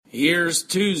Here's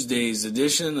Tuesday's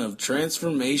edition of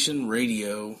Transformation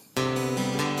Radio.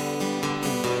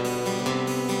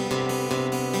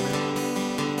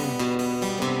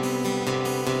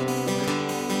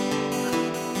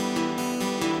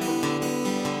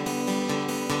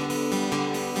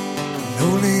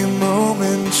 Only a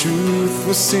moment truth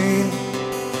was seen,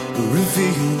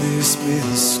 reveal this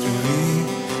mystery.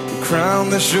 The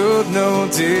crown that showed no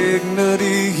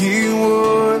dignity he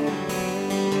wore,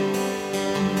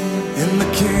 and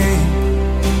the king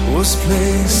was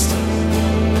placed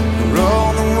for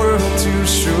all the world to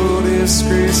show this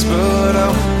grace. But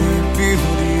only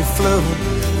beauty flowed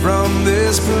from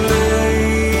this place.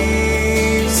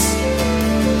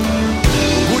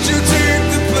 Would you take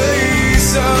the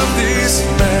place of this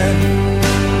man?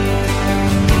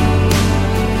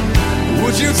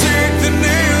 Would you take the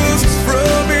nails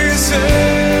from his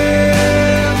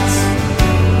hands?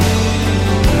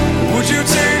 Would you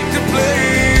take the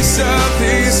place of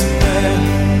this man?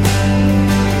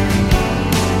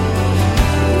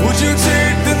 Would you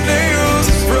take the nails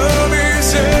from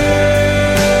his hands?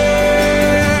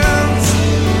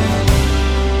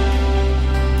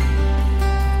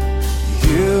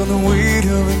 Hear the weight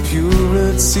of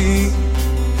impurity,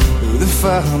 the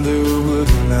Father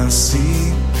would not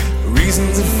see.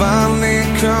 Reasons have finally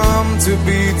come to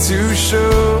be to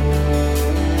show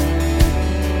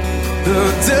the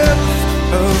depth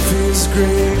of his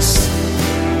grace,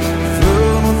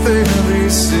 flowed with every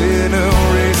sinner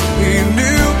race. He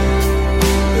knew,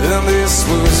 and this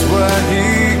was why he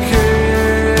came.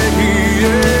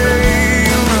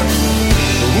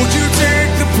 Would you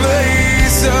take the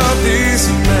place of this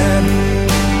man?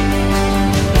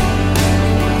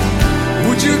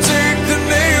 Would you take the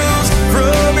nails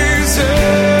from his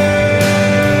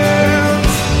hands?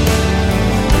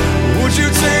 Would you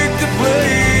take the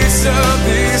place of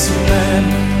this man?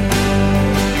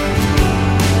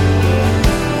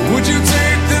 Would you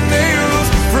take the nails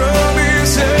from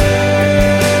his hands?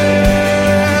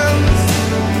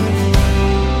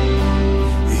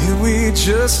 Yeah, we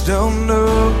just don't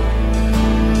know.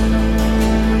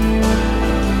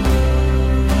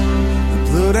 The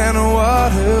blood and the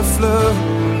water flow.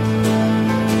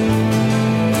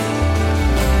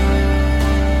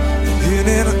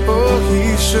 And oh,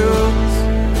 he shows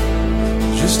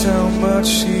just how much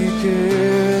he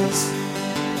cares.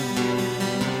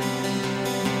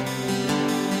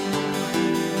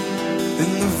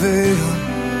 And the veil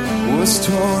was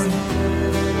torn,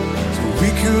 so we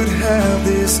could have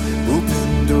this open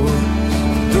door.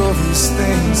 And all these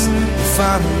things have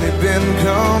finally been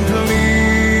complete.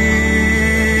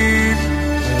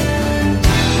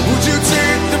 Would you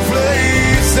take the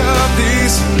place of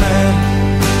this man?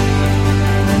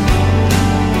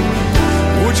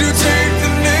 Would you take the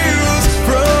nails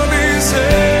from his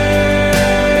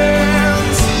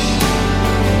hands?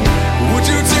 Would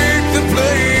you take the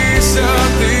place of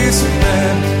this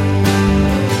man?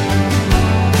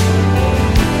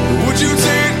 Would you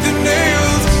take the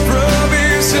nails from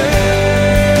his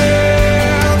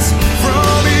hands?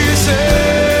 From his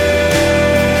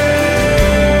hands?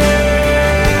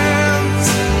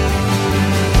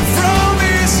 From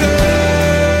his hands?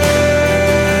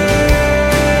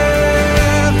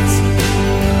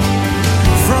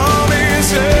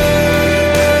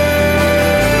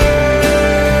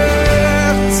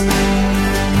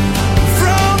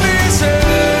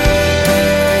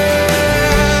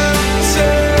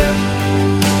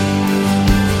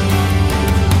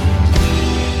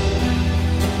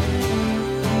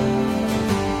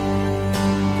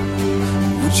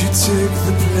 Take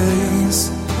the place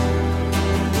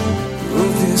of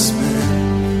this man?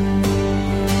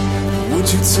 Would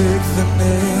you take the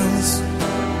nails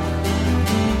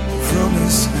from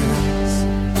his hands?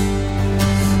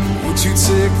 Would you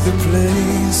take the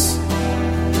place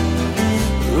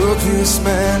of this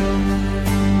man?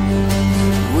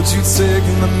 Would you take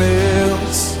the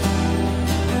nails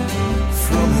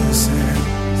from his hands?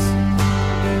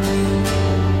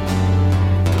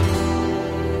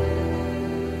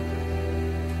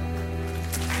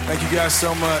 Thank you guys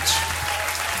so much.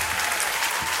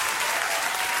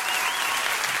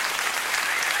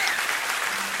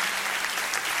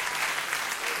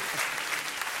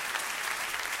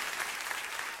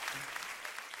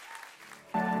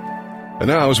 And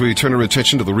now, as we turn our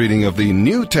attention to the reading of the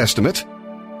New Testament,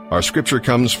 our scripture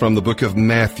comes from the book of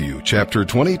Matthew, chapter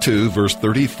 22, verse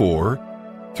 34,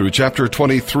 through chapter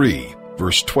 23,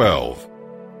 verse 12.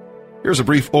 Here's a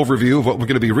brief overview of what we're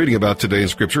going to be reading about today in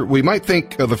Scripture. We might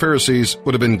think the Pharisees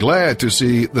would have been glad to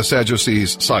see the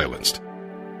Sadducees silenced.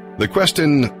 The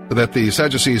question that the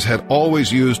Sadducees had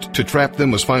always used to trap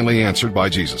them was finally answered by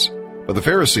Jesus. but the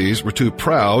Pharisees were too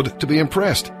proud to be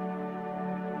impressed.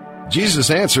 Jesus'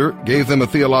 answer gave them a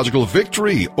theological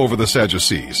victory over the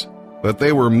Sadducees, but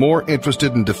they were more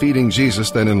interested in defeating Jesus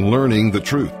than in learning the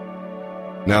truth.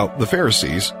 Now, the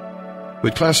Pharisees, who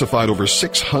had classified over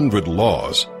 600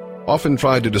 laws, often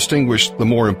tried to distinguish the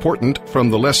more important from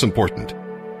the less important.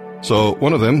 So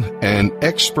one of them, an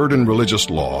expert in religious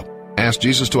law, asked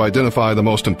Jesus to identify the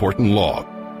most important law.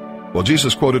 Well,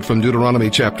 Jesus quoted from Deuteronomy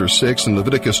chapter 6 and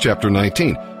Leviticus chapter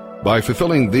 19. By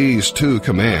fulfilling these two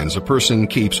commands, a person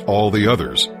keeps all the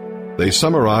others. They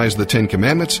summarize the 10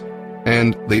 Commandments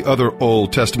and the other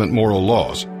Old Testament moral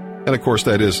laws. And of course,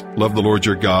 that is, love the Lord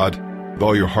your God with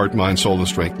all your heart, mind, soul, and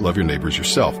strength. Love your neighbor as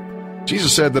yourself.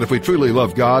 Jesus said that if we truly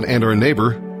love God and our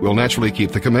neighbor, we'll naturally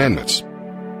keep the commandments.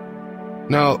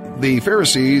 Now, the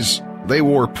Pharisees, they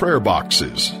wore prayer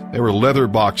boxes. They were leather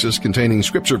boxes containing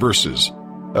scripture verses.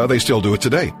 They still do it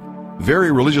today. Very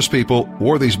religious people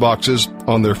wore these boxes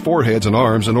on their foreheads and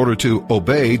arms in order to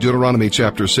obey Deuteronomy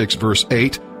chapter 6, verse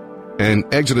 8, and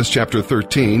Exodus chapter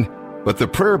 13, but the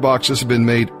prayer boxes have been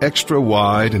made extra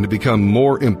wide and have become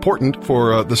more important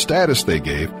for the status they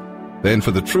gave than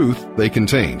for the truth they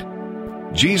contained.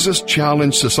 Jesus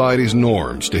challenged society's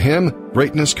norms. To him,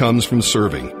 greatness comes from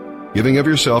serving, giving of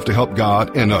yourself to help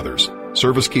God and others.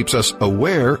 Service keeps us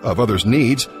aware of others'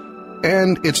 needs,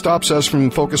 and it stops us from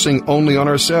focusing only on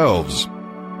ourselves.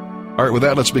 All right, with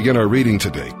that, let's begin our reading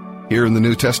today, here in the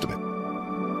New Testament.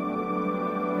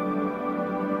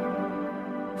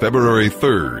 February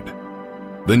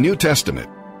 3rd, the New Testament.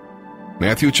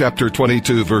 Matthew chapter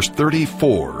 22, verse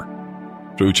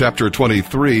 34, through chapter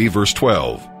 23, verse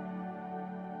 12.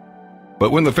 But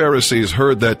when the Pharisees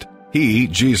heard that he,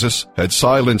 Jesus, had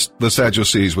silenced the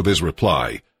Sadducees with his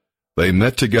reply, they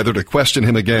met together to question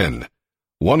him again.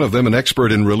 One of them, an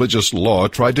expert in religious law,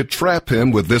 tried to trap him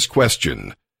with this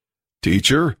question: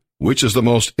 Teacher, which is the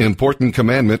most important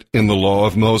commandment in the law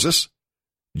of Moses?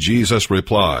 Jesus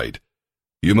replied,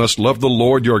 You must love the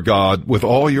Lord your God with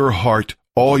all your heart,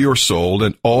 all your soul,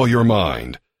 and all your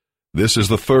mind. This is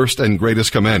the first and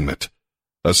greatest commandment.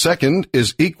 A second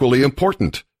is equally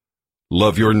important.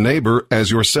 Love your neighbor as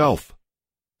yourself.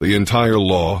 The entire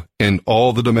law and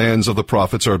all the demands of the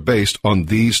prophets are based on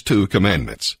these two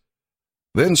commandments.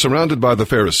 Then, surrounded by the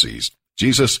Pharisees,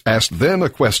 Jesus asked them a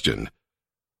question.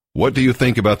 What do you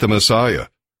think about the Messiah?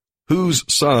 Whose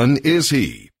son is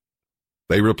he?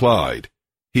 They replied,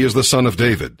 He is the son of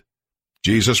David.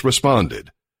 Jesus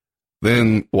responded,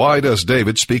 Then why does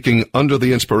David, speaking under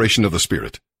the inspiration of the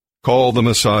Spirit, call the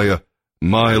Messiah,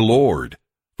 my Lord?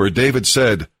 For David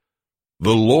said,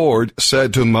 The Lord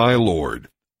said to my Lord,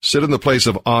 Sit in the place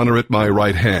of honor at my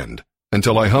right hand,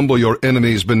 until I humble your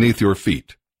enemies beneath your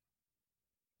feet.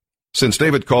 Since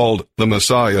David called the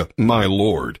Messiah my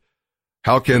Lord,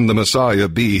 how can the Messiah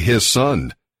be his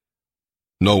son?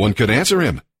 No one could answer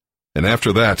him, and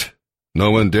after that,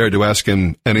 no one dared to ask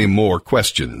him any more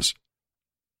questions.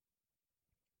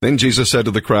 Then Jesus said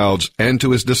to the crowds and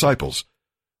to his disciples,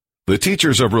 The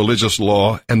teachers of religious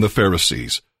law and the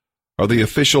Pharisees are the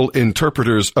official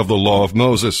interpreters of the law of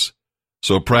Moses,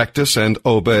 so practice and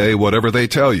obey whatever they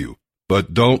tell you,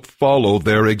 but don't follow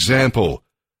their example.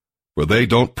 For they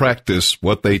don't practice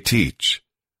what they teach.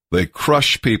 They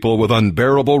crush people with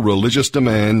unbearable religious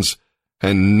demands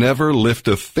and never lift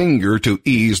a finger to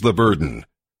ease the burden.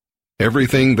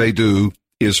 Everything they do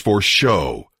is for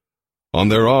show. On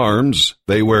their arms,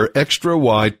 they wear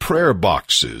extra-wide prayer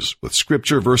boxes with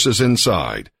scripture verses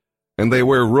inside, and they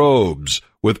wear robes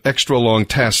with extra-long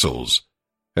tassels,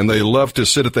 and they love to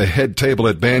sit at the head table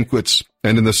at banquets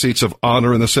and in the seats of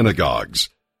honor in the synagogues.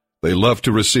 They love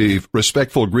to receive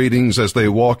respectful greetings as they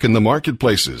walk in the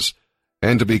marketplaces,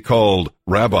 and to be called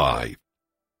Rabbi.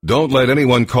 Don't let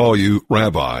anyone call you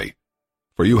Rabbi,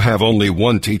 for you have only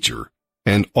one teacher,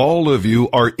 and all of you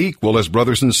are equal as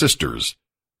brothers and sisters.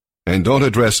 And don't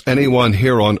address anyone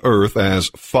here on earth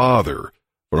as Father,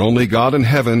 for only God in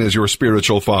heaven is your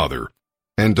spiritual Father.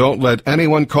 And don't let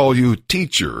anyone call you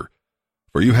Teacher,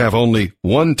 for you have only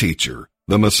one teacher,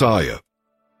 the Messiah.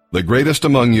 The greatest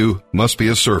among you must be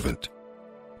a servant.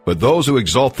 But those who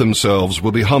exalt themselves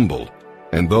will be humbled,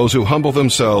 and those who humble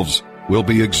themselves will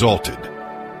be exalted.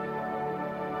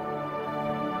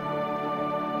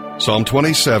 Psalm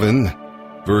 27,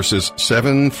 verses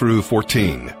 7 through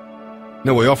 14.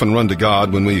 Now, we often run to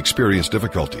God when we experience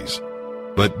difficulties,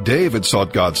 but David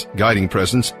sought God's guiding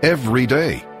presence every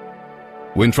day.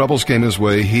 When troubles came his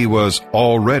way, he was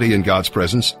already in God's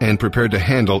presence and prepared to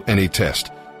handle any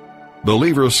test.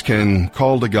 Believers can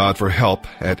call to God for help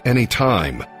at any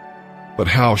time, but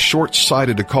how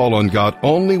short-sighted to call on God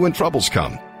only when troubles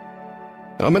come.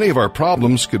 Now, many of our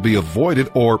problems could be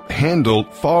avoided or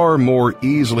handled far more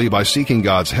easily by seeking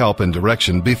God's help and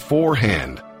direction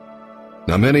beforehand.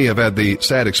 Now, many have had the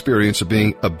sad experience of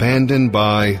being abandoned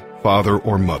by father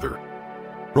or mother.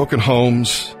 Broken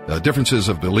homes, differences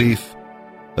of belief,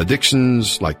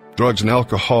 addictions like drugs and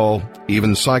alcohol,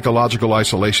 even psychological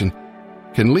isolation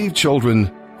can leave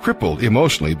children crippled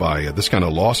emotionally by this kind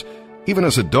of loss. Even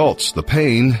as adults, the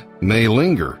pain may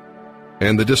linger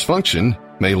and the dysfunction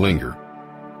may linger.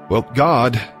 Well,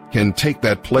 God can take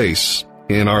that place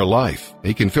in our life.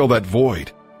 He can fill that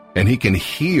void, and He can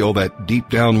heal that deep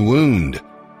down wound.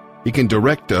 He can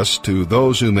direct us to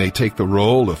those who may take the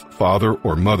role of father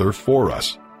or mother for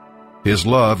us. His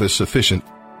love is sufficient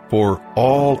for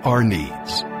all our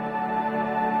needs.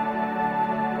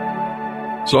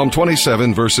 Psalm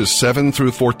 27, verses 7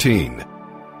 through 14.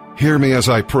 Hear me as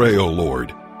I pray, O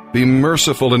Lord. Be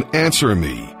merciful and answer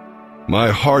me.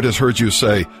 My heart has heard you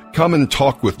say, come and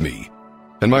talk with me.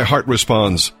 And my heart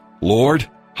responds, Lord,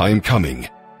 I am coming.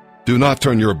 Do not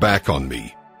turn your back on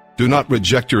me. Do not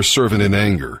reject your servant in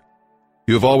anger.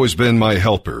 You have always been my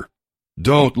helper.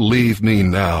 Don't leave me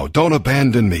now. Don't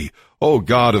abandon me, O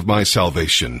God of my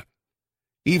salvation.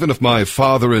 Even if my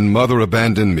father and mother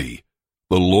abandon me,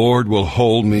 the Lord will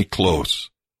hold me close.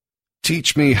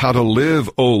 Teach me how to live,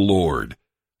 O Lord.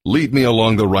 Lead me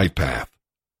along the right path.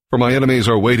 For my enemies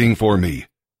are waiting for me.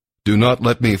 Do not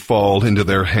let me fall into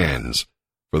their hands,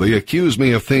 for they accuse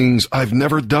me of things I've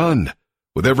never done.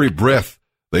 With every breath,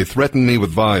 they threaten me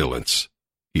with violence.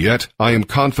 Yet I am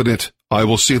confident I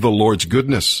will see the Lord's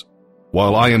goodness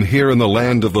while I am here in the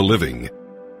land of the living.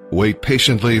 Wait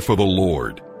patiently for the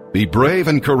Lord. Be brave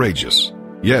and courageous.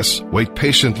 Yes, wait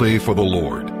patiently for the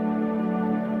Lord.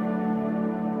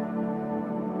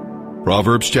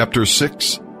 Proverbs chapter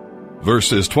 6,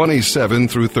 verses 27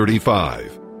 through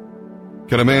 35.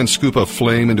 Can a man scoop a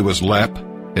flame into his lap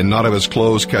and not have his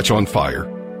clothes catch on fire?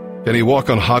 Can he walk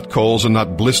on hot coals and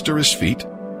not blister his feet?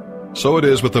 So it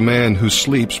is with the man who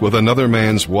sleeps with another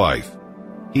man's wife.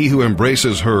 He who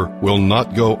embraces her will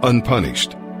not go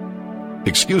unpunished.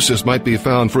 Excuses might be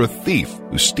found for a thief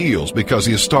who steals because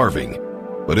he is starving.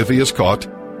 But if he is caught,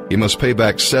 he must pay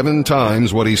back 7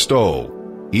 times what he stole,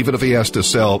 even if he has to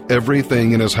sell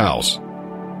everything in his house.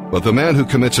 But the man who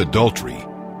commits adultery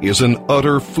is an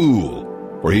utter fool,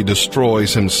 for he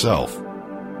destroys himself.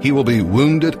 He will be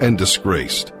wounded and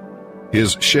disgraced.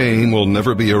 His shame will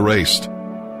never be erased.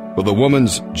 For the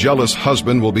woman's jealous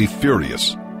husband will be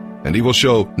furious, and he will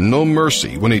show no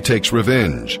mercy when he takes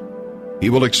revenge. He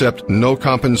will accept no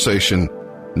compensation,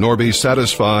 nor be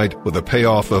satisfied with a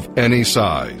payoff of any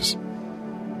size.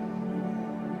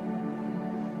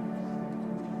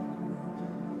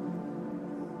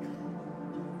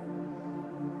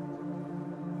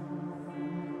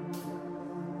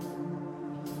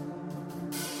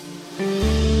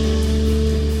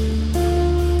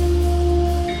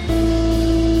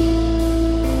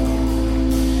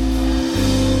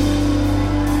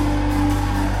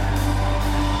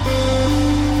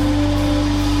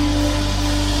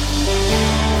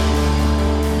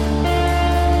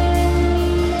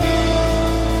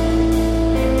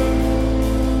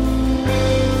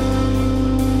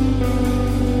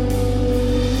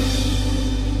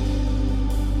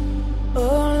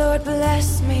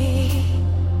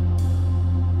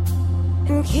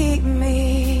 Keep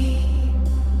me,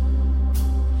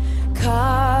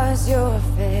 cause your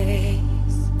face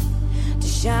to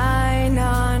shine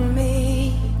on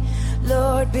me.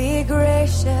 Lord, be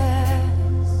gracious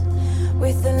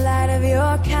with the light of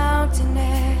your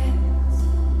countenance.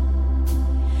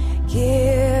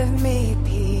 Give me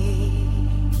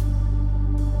peace,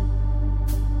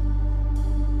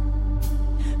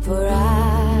 for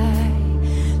I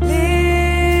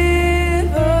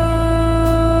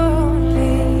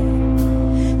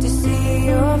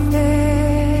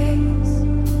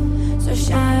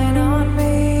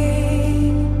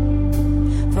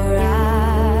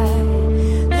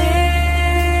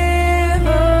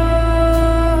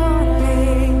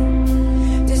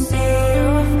to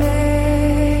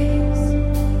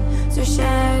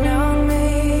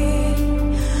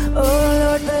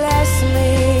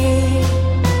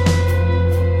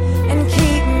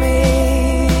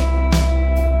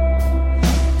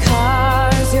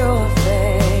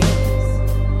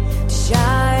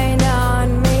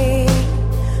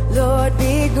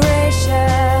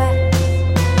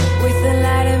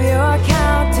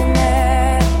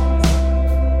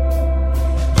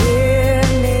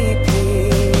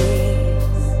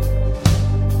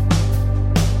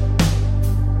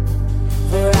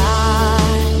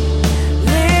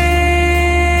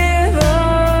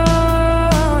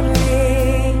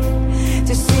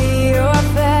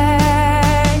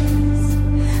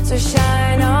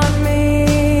on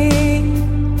me.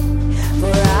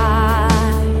 For I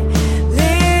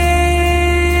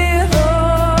live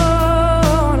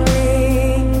only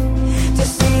to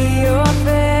see your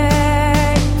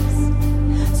face,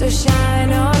 so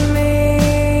shine on me.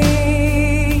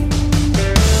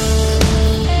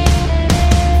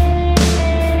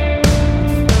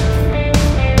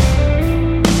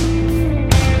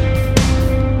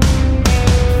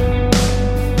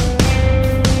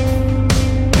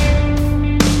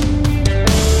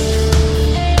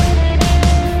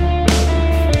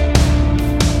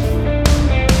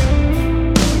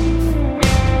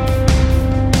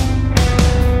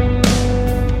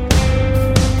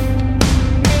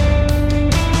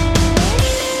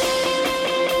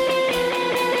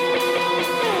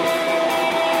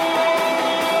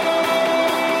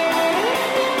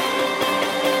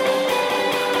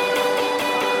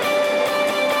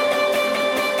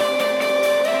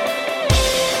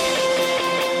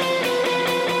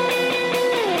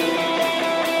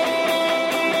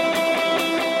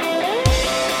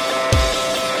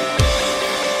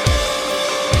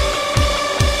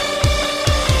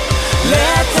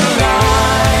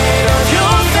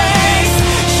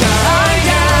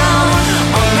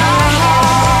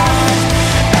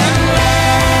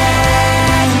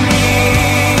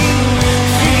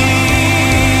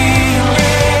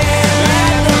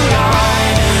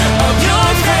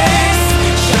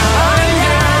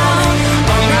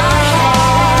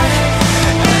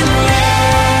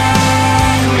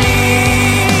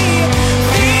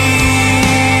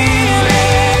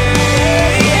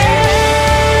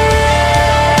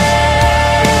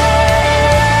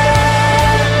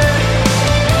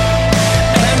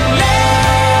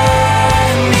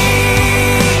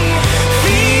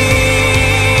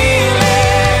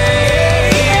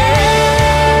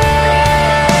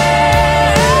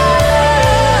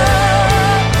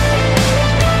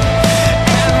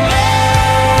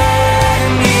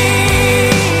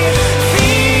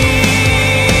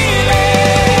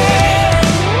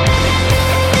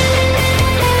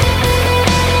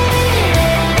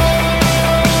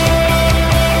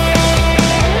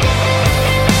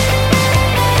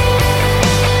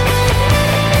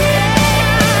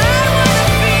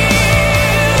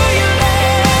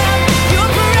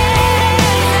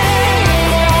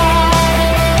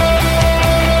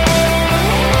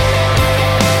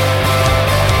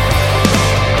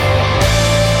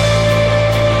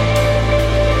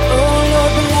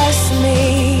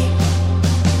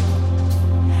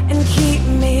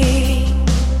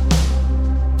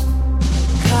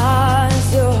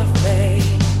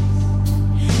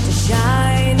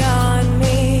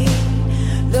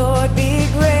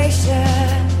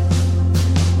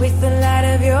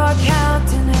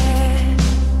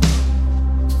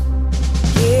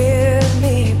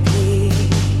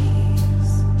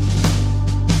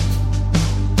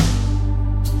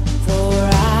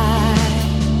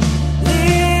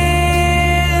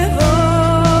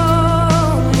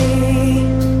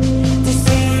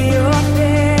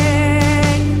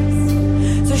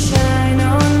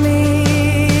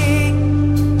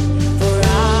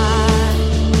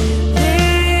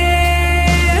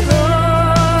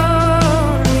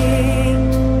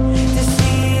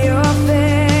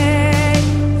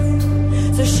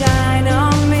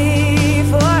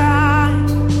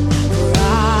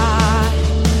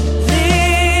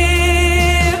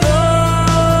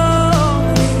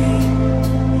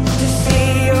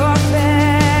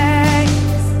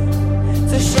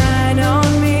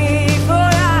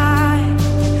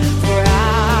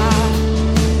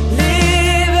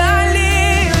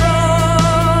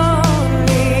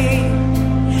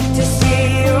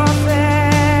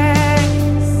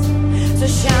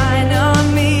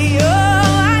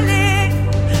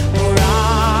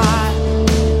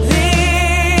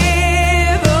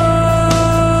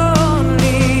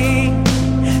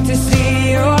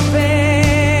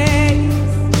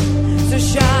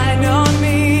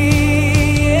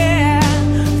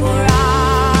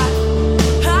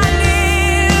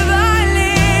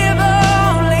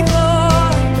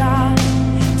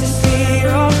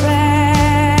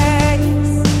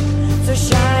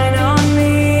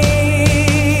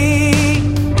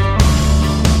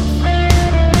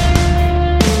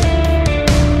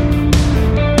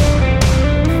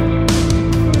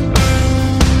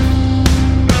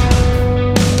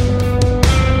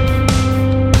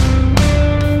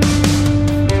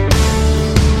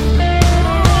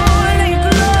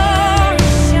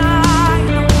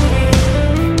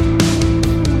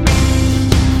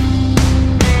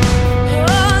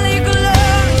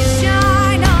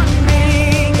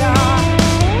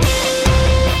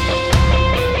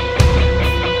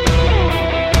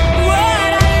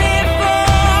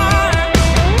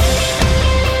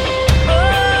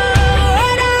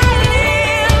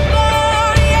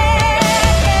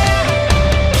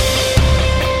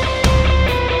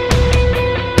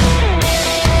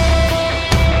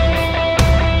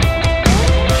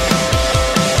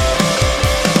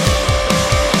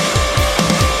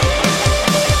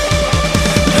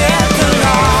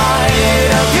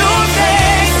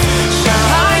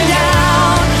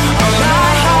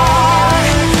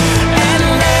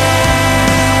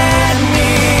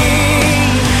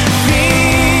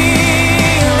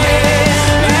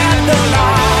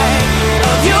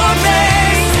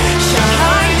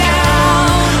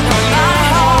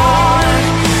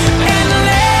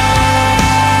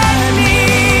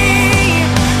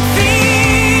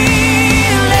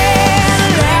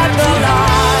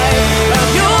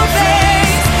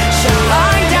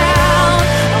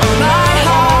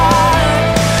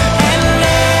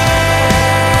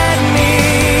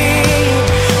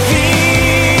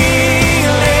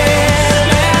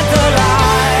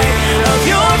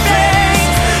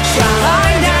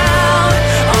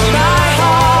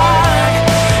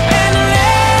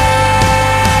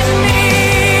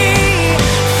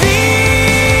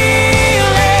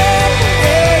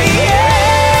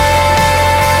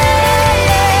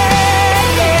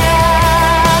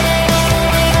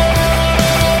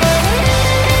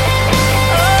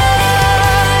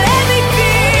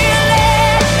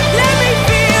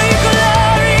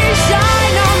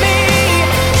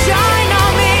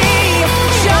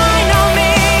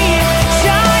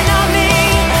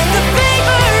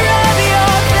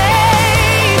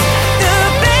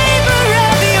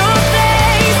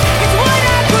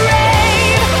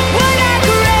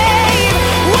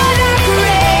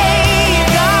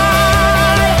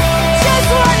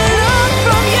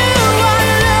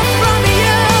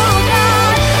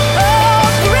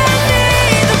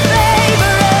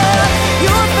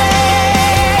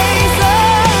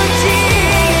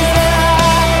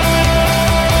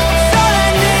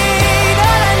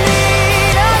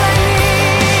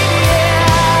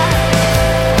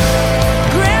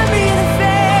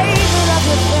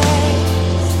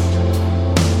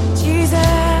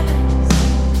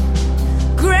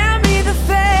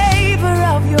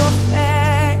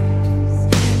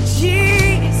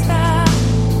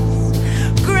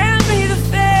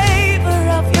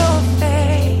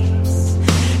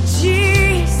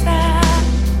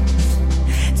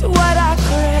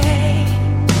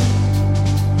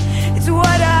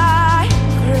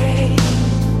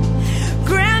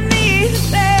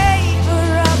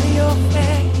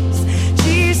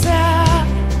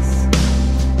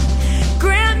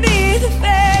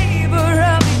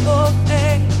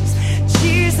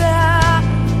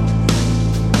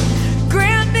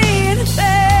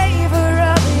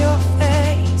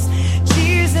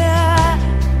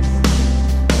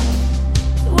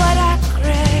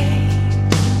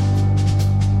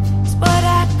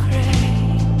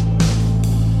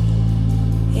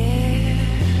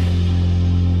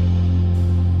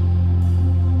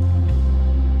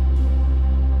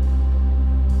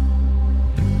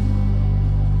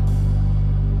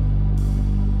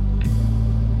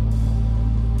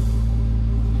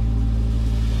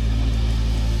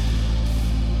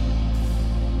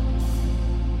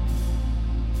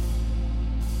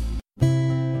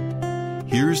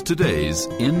 Here's today's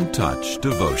In Touch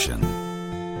devotion.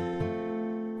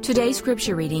 Today's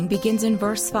scripture reading begins in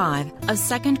verse 5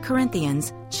 of 2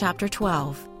 Corinthians chapter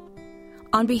 12.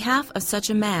 On behalf of such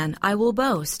a man I will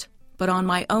boast, but on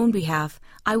my own behalf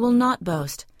I will not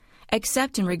boast,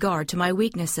 except in regard to my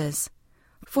weaknesses.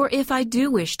 For if I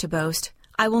do wish to boast,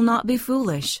 I will not be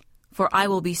foolish, for I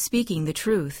will be speaking the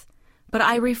truth. But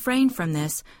I refrain from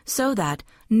this, so that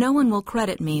no one will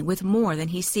credit me with more than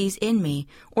he sees in me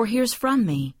or hears from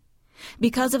me.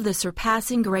 Because of the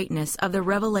surpassing greatness of the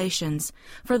revelations,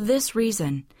 for this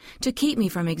reason, to keep me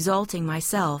from exalting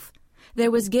myself, there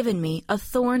was given me a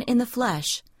thorn in the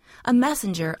flesh, a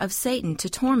messenger of Satan to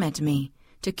torment me,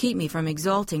 to keep me from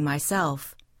exalting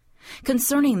myself.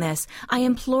 Concerning this, I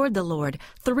implored the Lord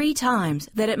 3 times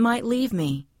that it might leave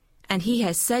me. And he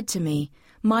has said to me,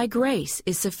 My grace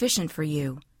is sufficient for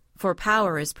you, for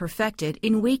power is perfected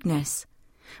in weakness.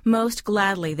 Most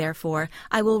gladly, therefore,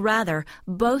 I will rather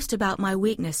boast about my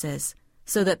weaknesses,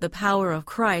 so that the power of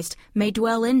Christ may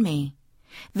dwell in me.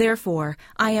 Therefore,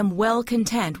 I am well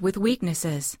content with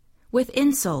weaknesses, with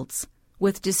insults,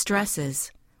 with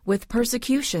distresses, with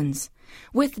persecutions,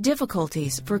 with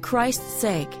difficulties for Christ's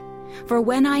sake. For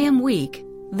when I am weak,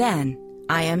 then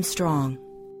I am strong.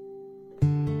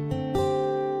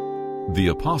 The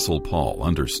Apostle Paul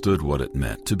understood what it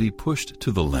meant to be pushed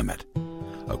to the limit.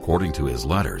 According to his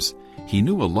letters, he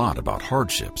knew a lot about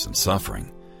hardships and suffering,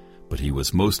 but he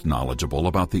was most knowledgeable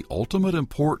about the ultimate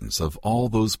importance of all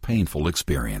those painful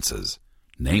experiences,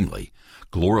 namely,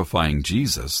 glorifying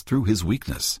Jesus through his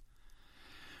weakness.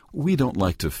 We don't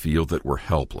like to feel that we're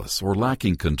helpless or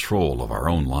lacking control of our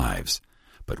own lives,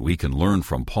 but we can learn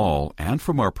from Paul and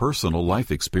from our personal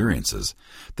life experiences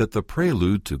that the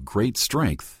prelude to great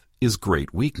strength is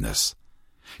great weakness.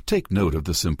 Take note of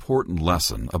this important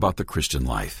lesson about the Christian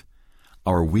life.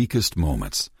 Our weakest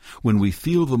moments, when we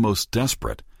feel the most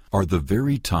desperate, are the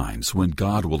very times when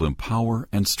God will empower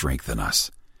and strengthen us.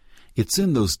 It's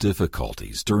in those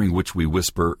difficulties during which we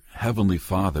whisper, Heavenly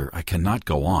Father, I cannot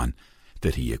go on,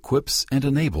 that He equips and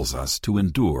enables us to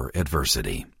endure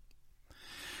adversity.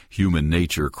 Human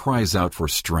nature cries out for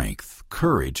strength,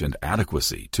 courage, and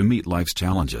adequacy to meet life's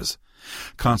challenges.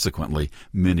 Consequently,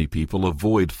 many people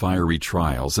avoid fiery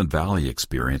trials and valley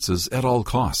experiences at all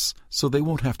costs, so they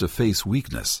won't have to face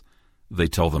weakness. They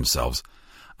tell themselves,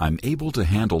 I'm able to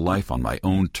handle life on my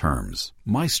own terms.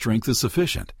 My strength is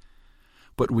sufficient.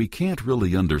 But we can't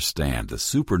really understand the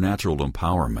supernatural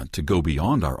empowerment to go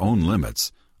beyond our own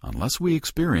limits unless we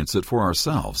experience it for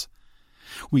ourselves.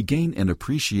 We gain an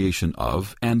appreciation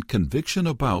of and conviction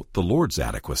about the Lord's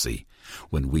adequacy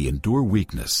when we endure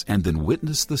weakness and then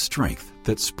witness the strength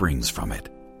that springs from it.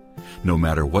 No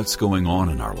matter what's going on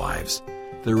in our lives,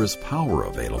 there is power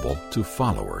available to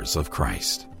followers of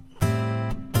Christ.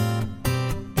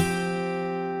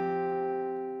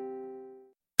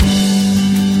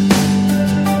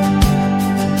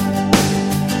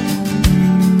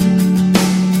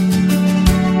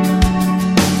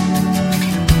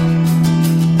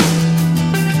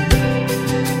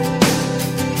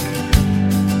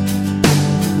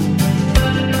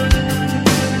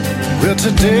 Well,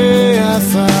 today I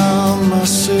found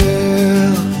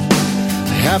myself,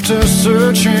 after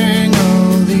searching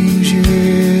all these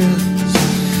years,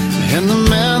 and the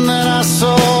man that I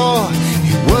saw,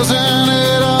 he wasn't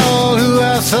at all who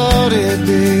I thought he'd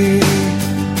be.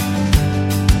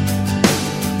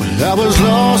 Well, I was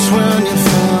lost when you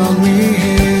found me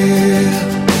here,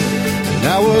 and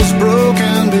I was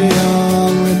broken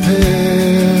beyond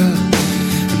repair.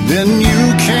 And then you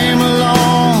came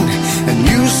along, and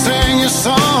you sang a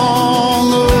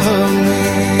song over me.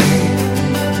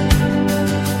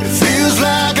 It feels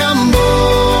like I'm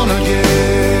born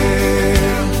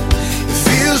again. It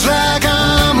feels like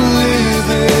I'm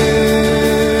living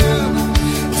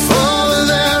for the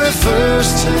very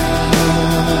first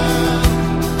time.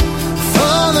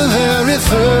 For the very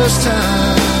first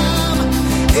time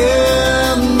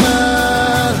in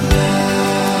my life.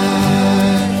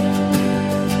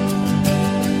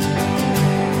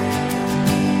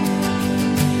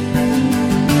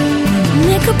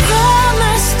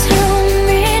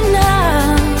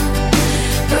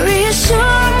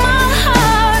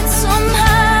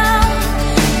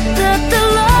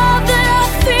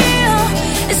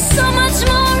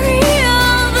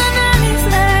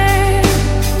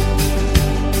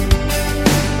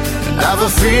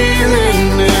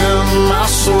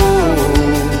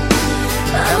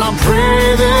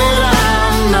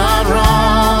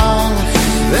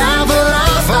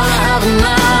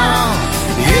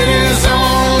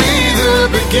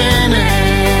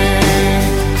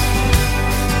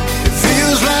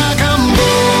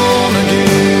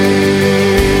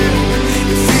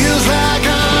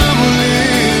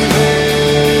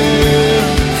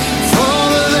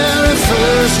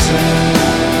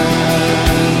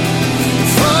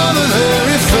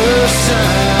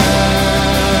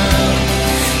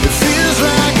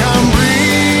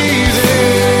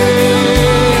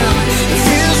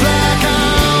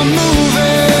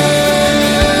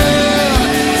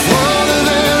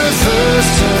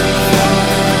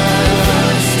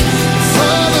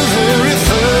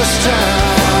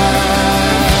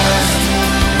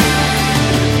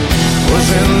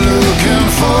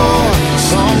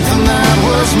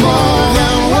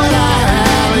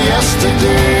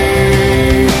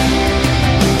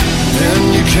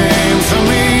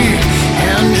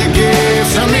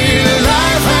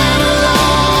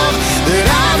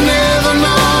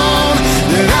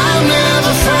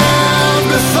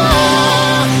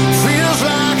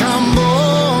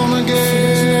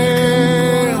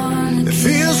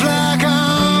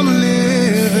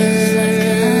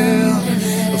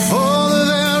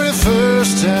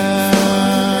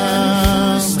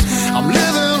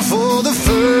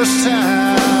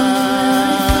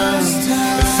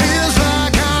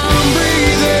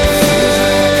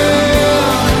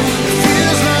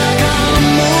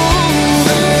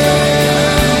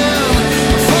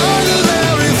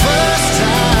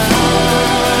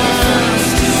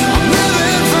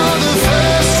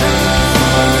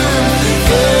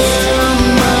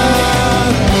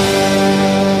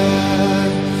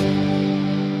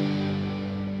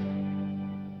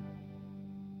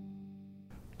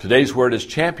 Today's word is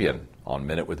champion on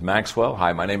Minute with Maxwell.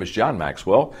 Hi, my name is John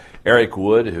Maxwell. Eric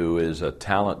Wood, who is a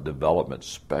talent development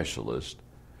specialist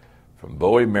from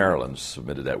Bowie, Maryland,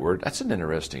 submitted that word. That's an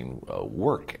interesting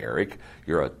work, Eric.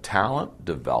 You're a talent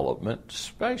development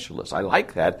specialist. I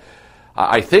like that.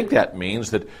 I think that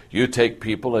means that you take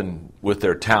people and with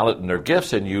their talent and their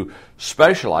gifts and you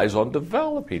specialize on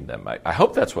developing them. I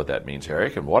hope that's what that means,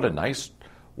 Eric, and what a nice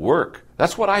work.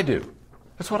 That's what I do.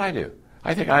 That's what I do.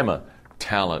 I think I'm a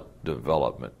talent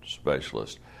development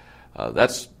specialist.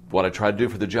 That's what I try to do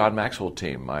for the John Maxwell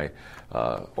team, my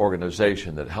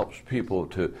organization that helps people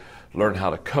to learn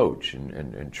how to coach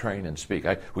and train and speak.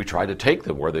 We try to take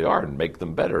them where they are and make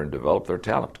them better and develop their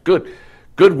talent. Good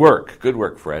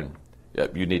work, friend.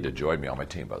 You need to join me on my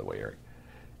team, by the way, Eric.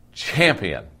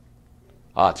 Champion.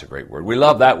 It's a great word. We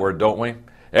love that word, don't we?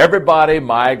 Everybody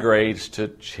migrates to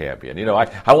champion. You know,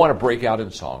 I want to break out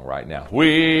in song right now.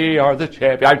 We are the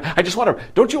champion. I just want to,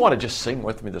 don't you want to just sing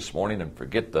with me this morning and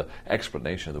forget the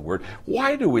explanation of the word?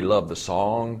 Why do we love the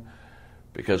song?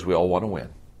 Because we all want to win.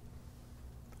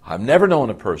 I've never known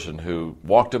a person who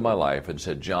walked in my life and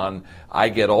said, John, I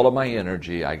get all of my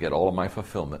energy, I get all of my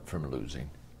fulfillment from losing.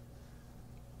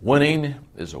 Winning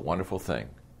is a wonderful thing.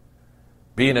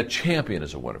 Being a champion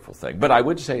is a wonderful thing. But I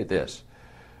would say this,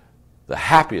 the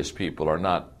happiest people are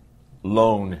not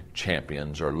lone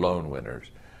champions or lone winners.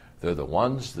 They're the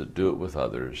ones that do it with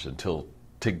others until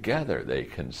together they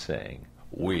can sing,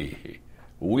 we,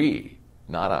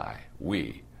 not I,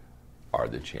 we are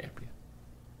the champion.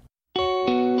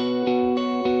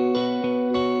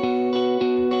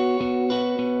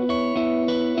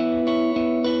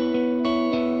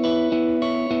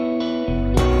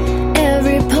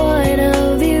 Every point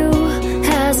of view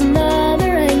has another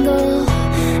angle.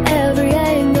 Every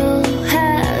angle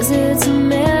has its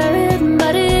merit,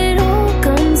 but it all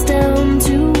comes down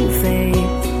to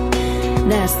faith.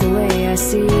 That's the way I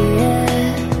see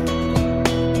it.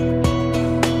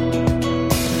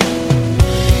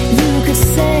 You could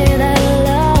say that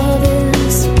love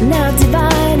is not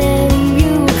divine, and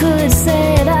you could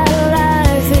say that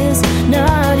life is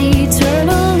not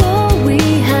eternal. All we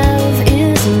have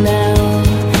is now,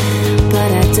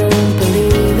 but I don't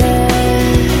believe it.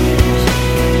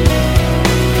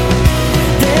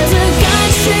 There's a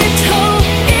God-shaped hole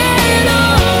in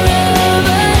all of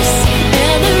us,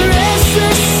 and the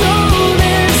restless soul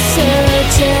is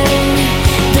searching.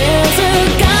 There's a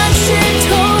God-shaped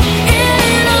hole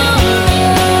in all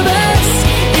of us.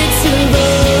 It's a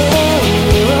void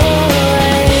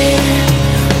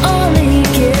only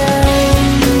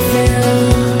can fill.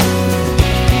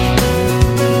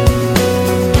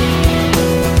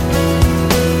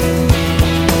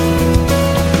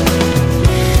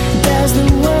 Does the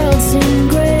world seem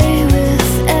gray with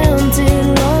empty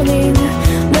longing,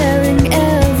 wearing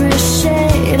every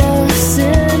shade of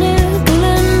cynical?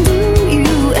 And do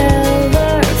you ever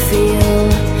feel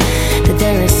that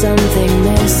there is something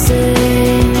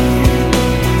missing?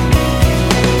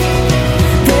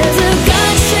 There's a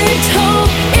God-shaped hole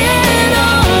in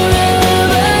all of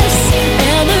us,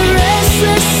 and the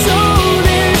restless soul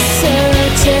is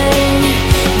searching.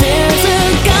 There's a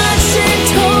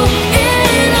God-shaped hole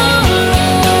in all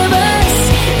of us.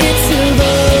 It's a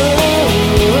void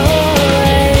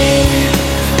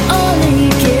only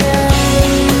can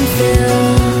fill.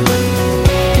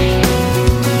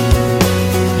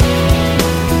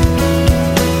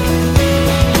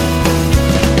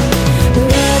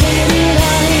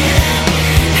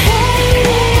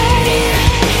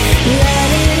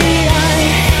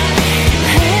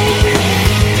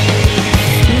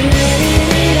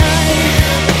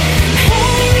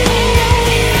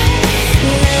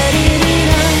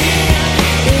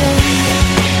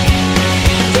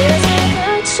 There's a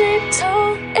God-shaped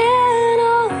hole in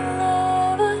all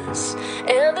of us,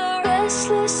 and the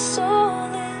restless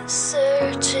soul is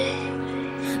searching.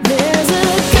 There's a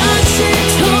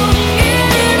God-shaped hole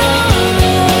in all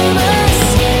of us.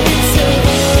 It's a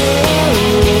void.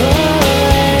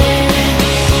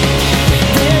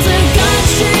 There's a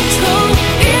God-shaped hole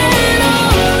in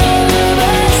all of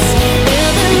us,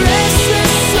 and the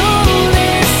restless soul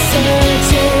is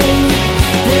searching.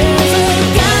 There's a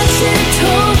God-shaped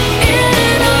hole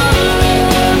in all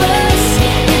of us.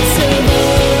 It's a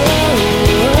void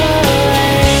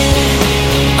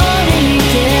only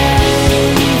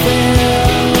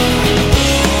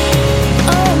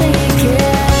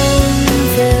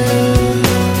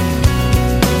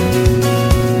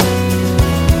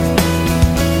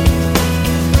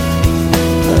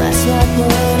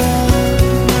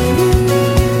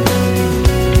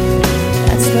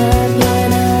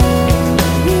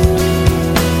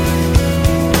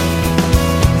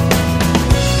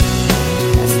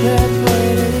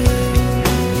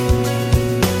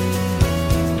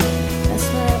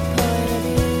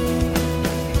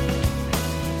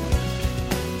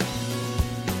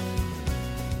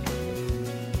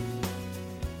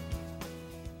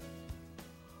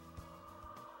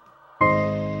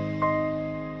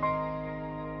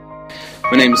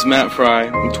My name is Matt Fry.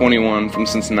 I'm 21 from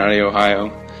Cincinnati, Ohio.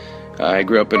 I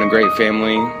grew up in a great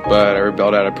family, but I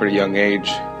rebelled at a pretty young age.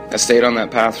 I stayed on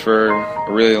that path for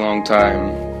a really long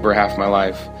time, for half my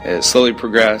life. It slowly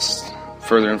progressed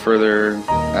further and further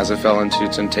as I fell into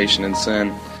temptation and sin.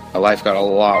 My life got a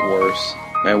lot worse.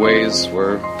 My ways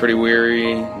were pretty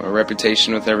weary. My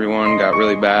reputation with everyone got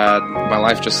really bad. My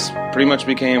life just pretty much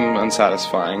became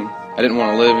unsatisfying. I didn't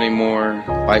want to live anymore.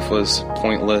 Life was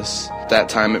pointless. At that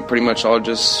time, it pretty much all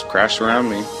just crashed around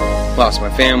me. Lost my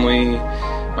family,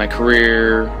 my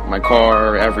career, my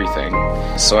car, everything.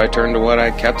 So I turned to what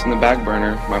I kept in the back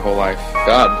burner my whole life,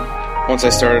 God. Once I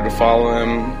started to follow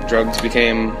Him, drugs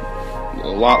became a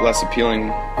lot less appealing.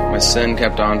 My sin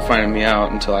kept on finding me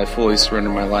out until I fully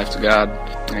surrendered my life to God.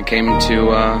 I came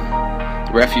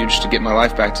to refuge to get my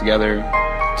life back together,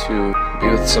 to be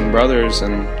with some brothers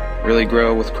and really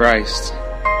grow with Christ.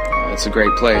 It's a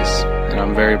great place, and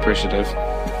I'm very appreciative.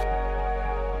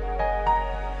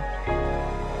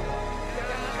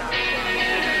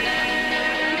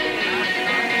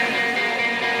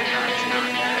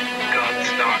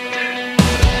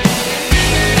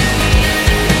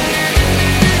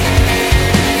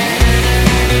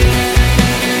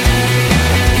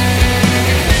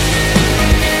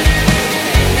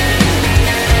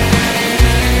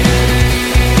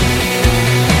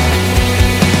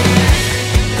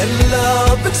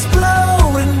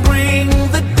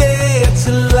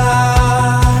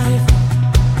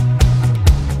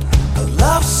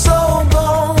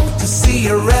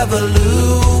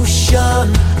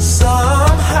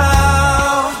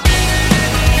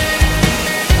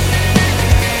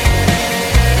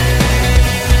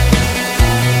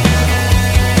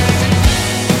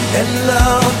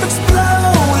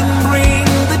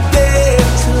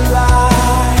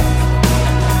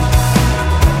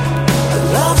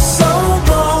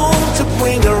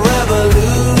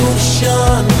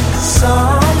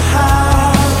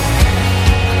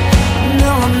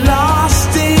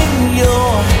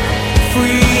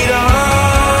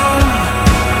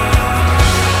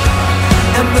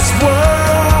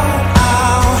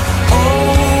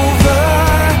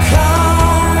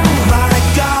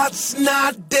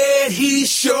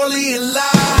 Surely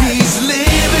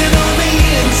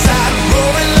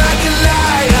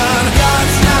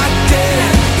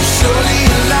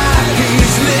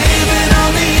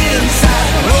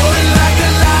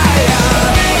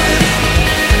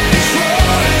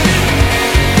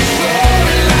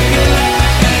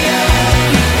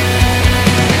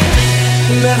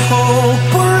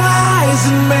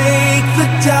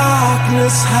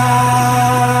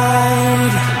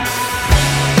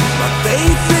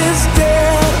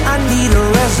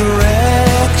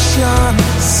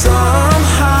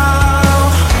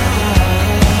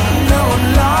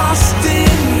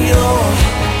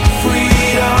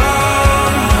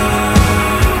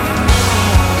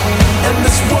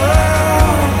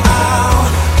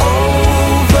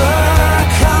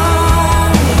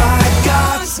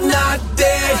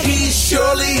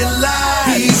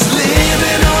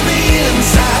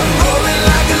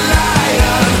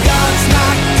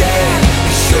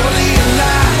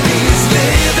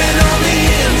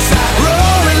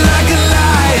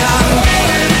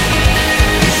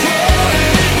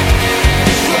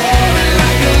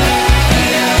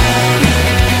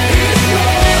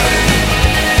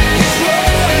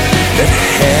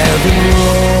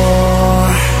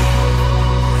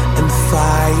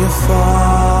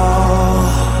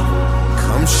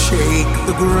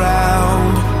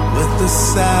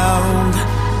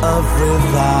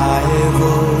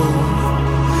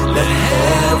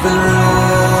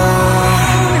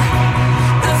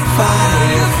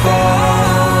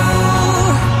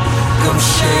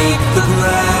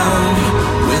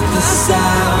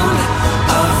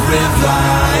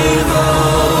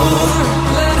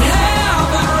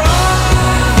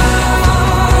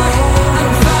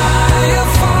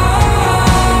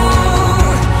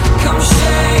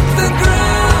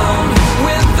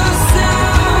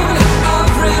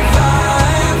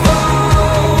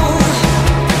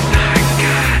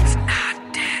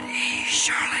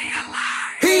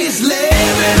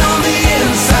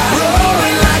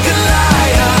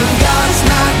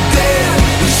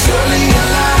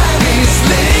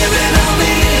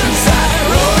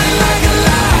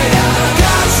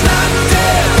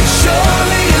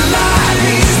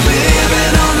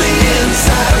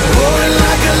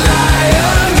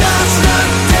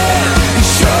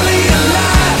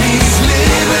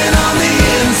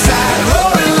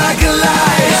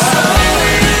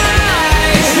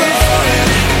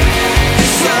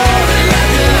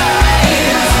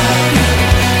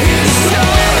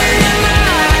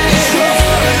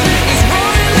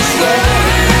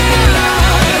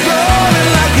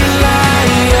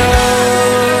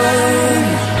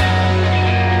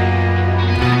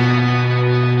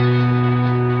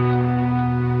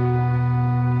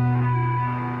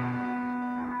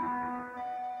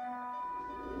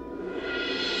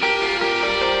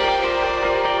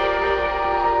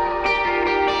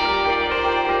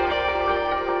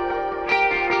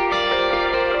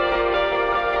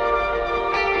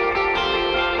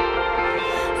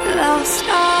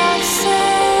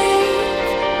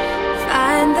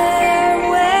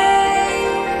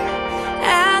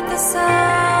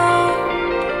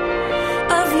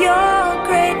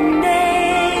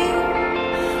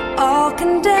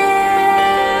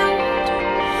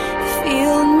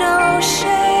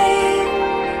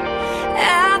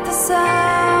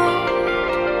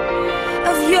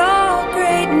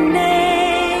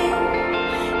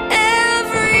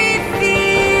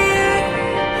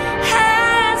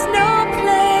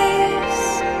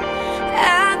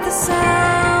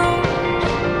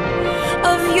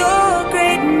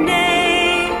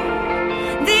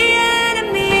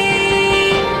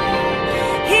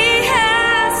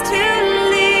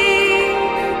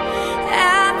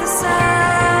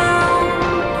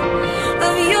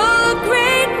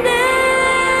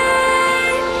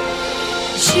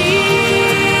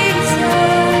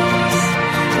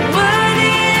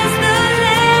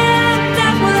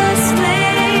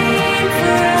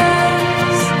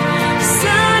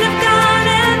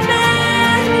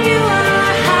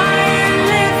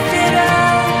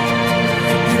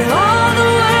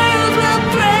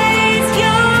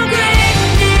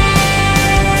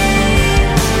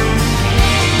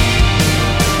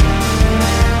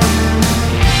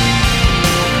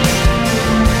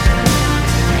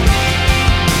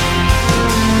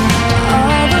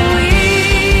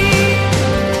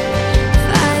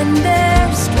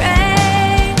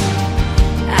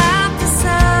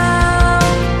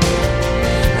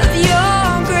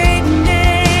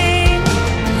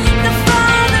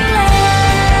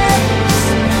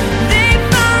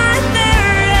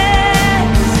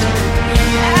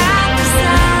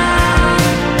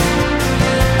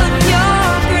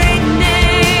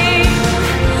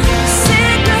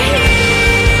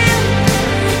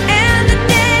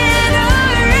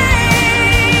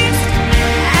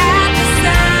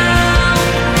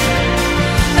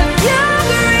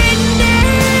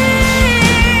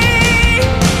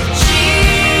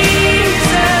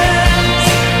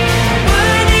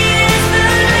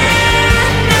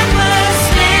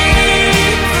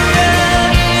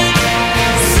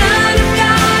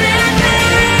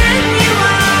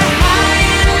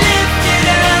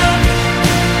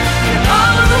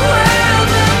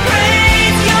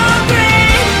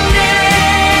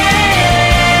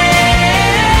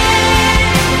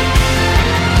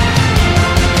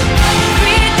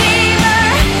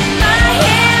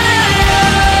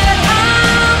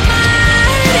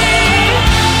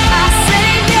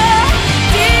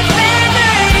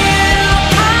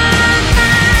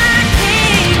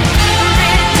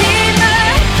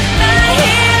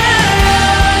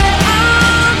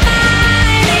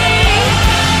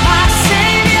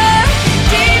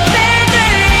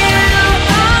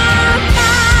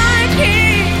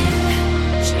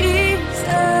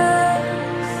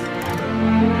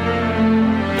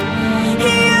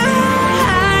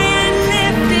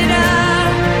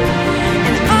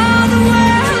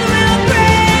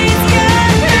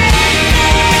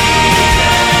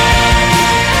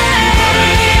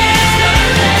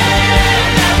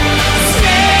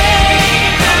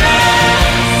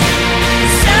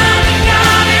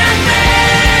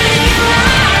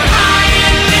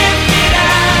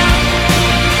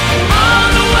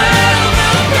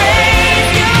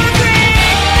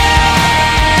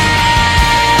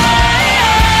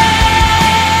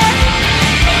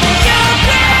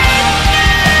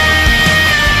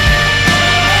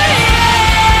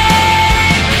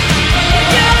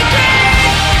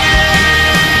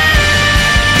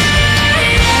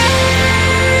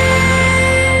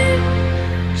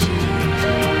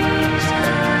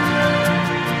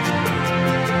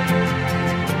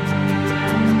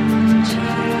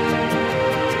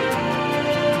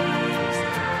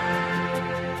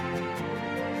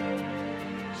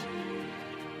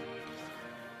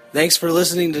Thanks for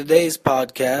listening to today's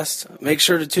podcast. Make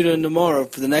sure to tune in tomorrow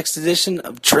for the next edition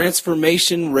of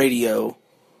Transformation Radio.